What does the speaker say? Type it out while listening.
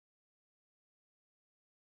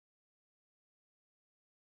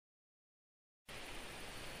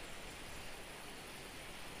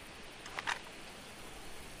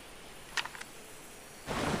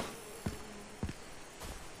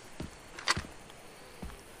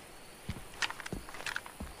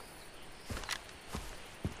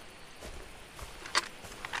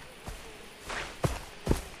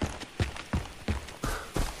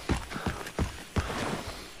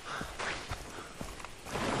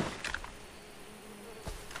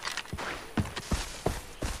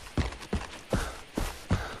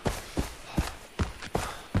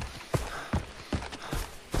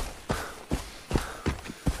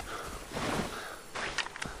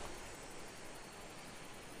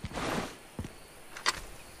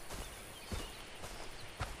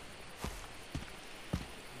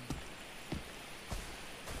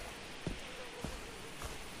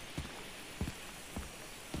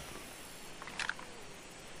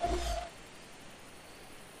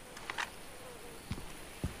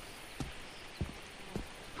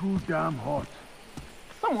too damn hot.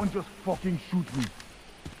 Someone just fucking shoot me.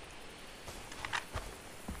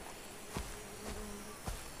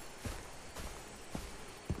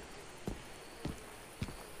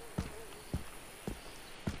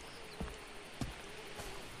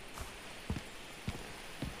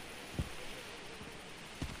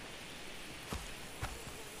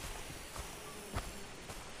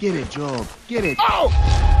 Get it, Job. Get it. Oh!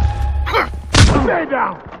 Stay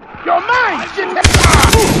down! You're mine!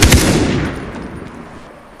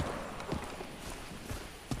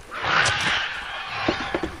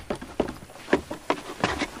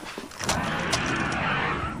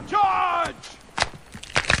 Charge!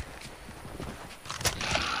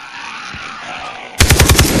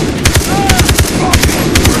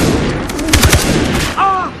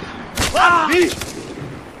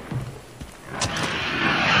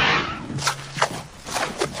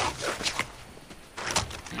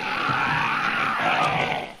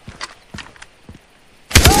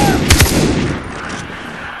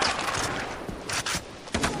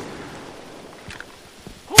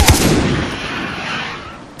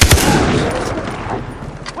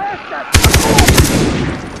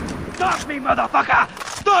 Stop me, motherfucker!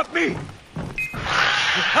 Stop me!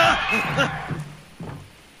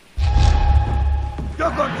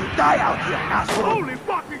 You're going to die out here, asshole! Holy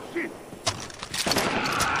fucking shit!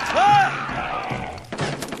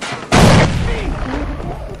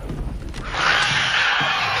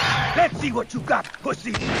 Let's see what you got,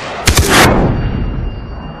 pussy!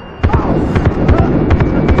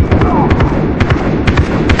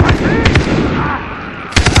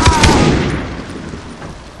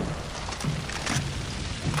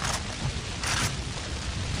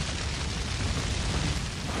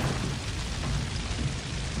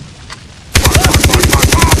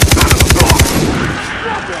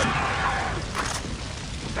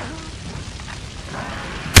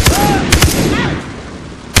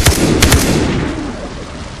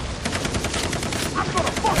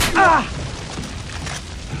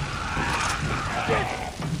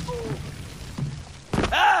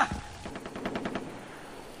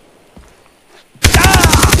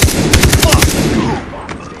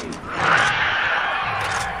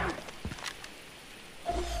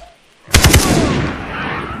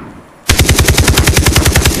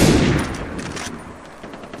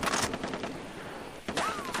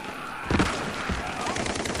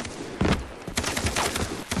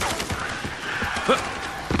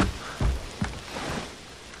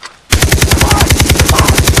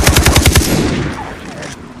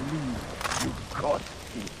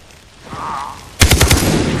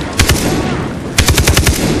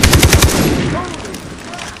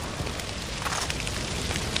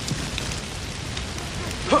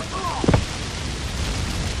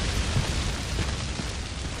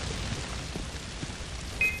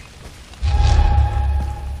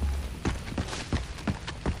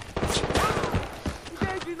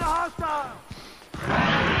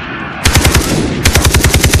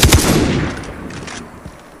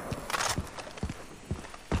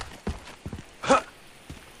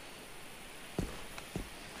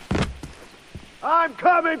 I'm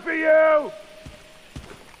coming for you!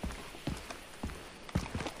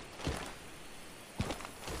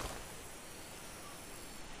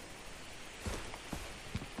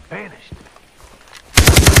 Vanished.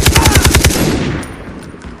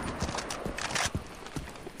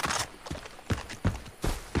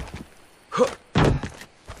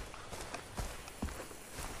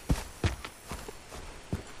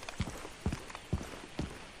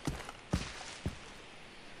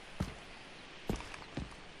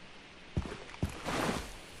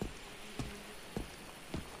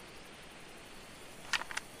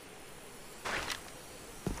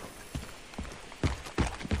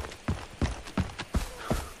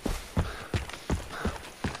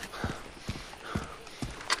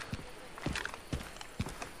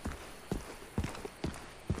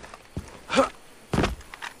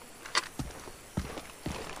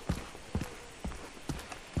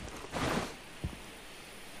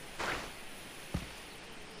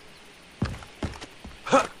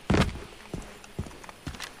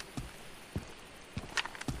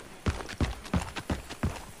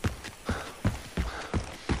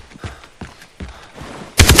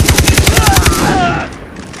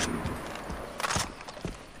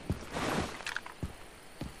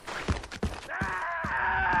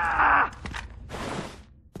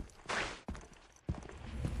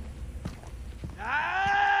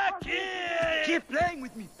 Keep playing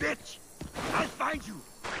with me, bitch! I'll find you!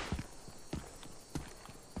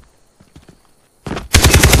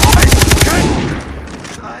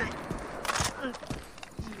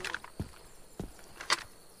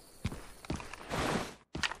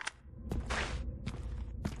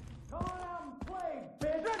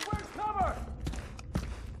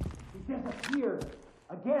 disappeared.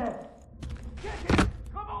 Again. Get it!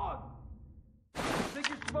 Come on! Think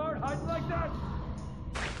you're smart hiding like that?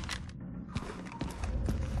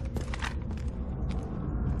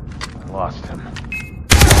 I lost him.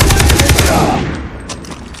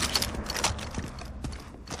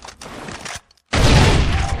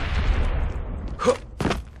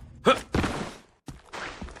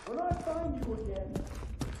 When I find you again,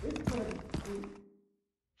 it's gonna be sweet.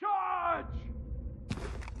 Charge!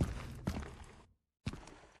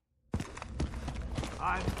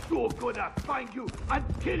 I'm so gonna find you and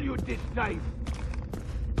kill you this time.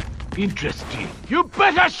 Interesting. You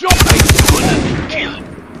better show me you're gonna be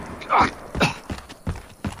killed.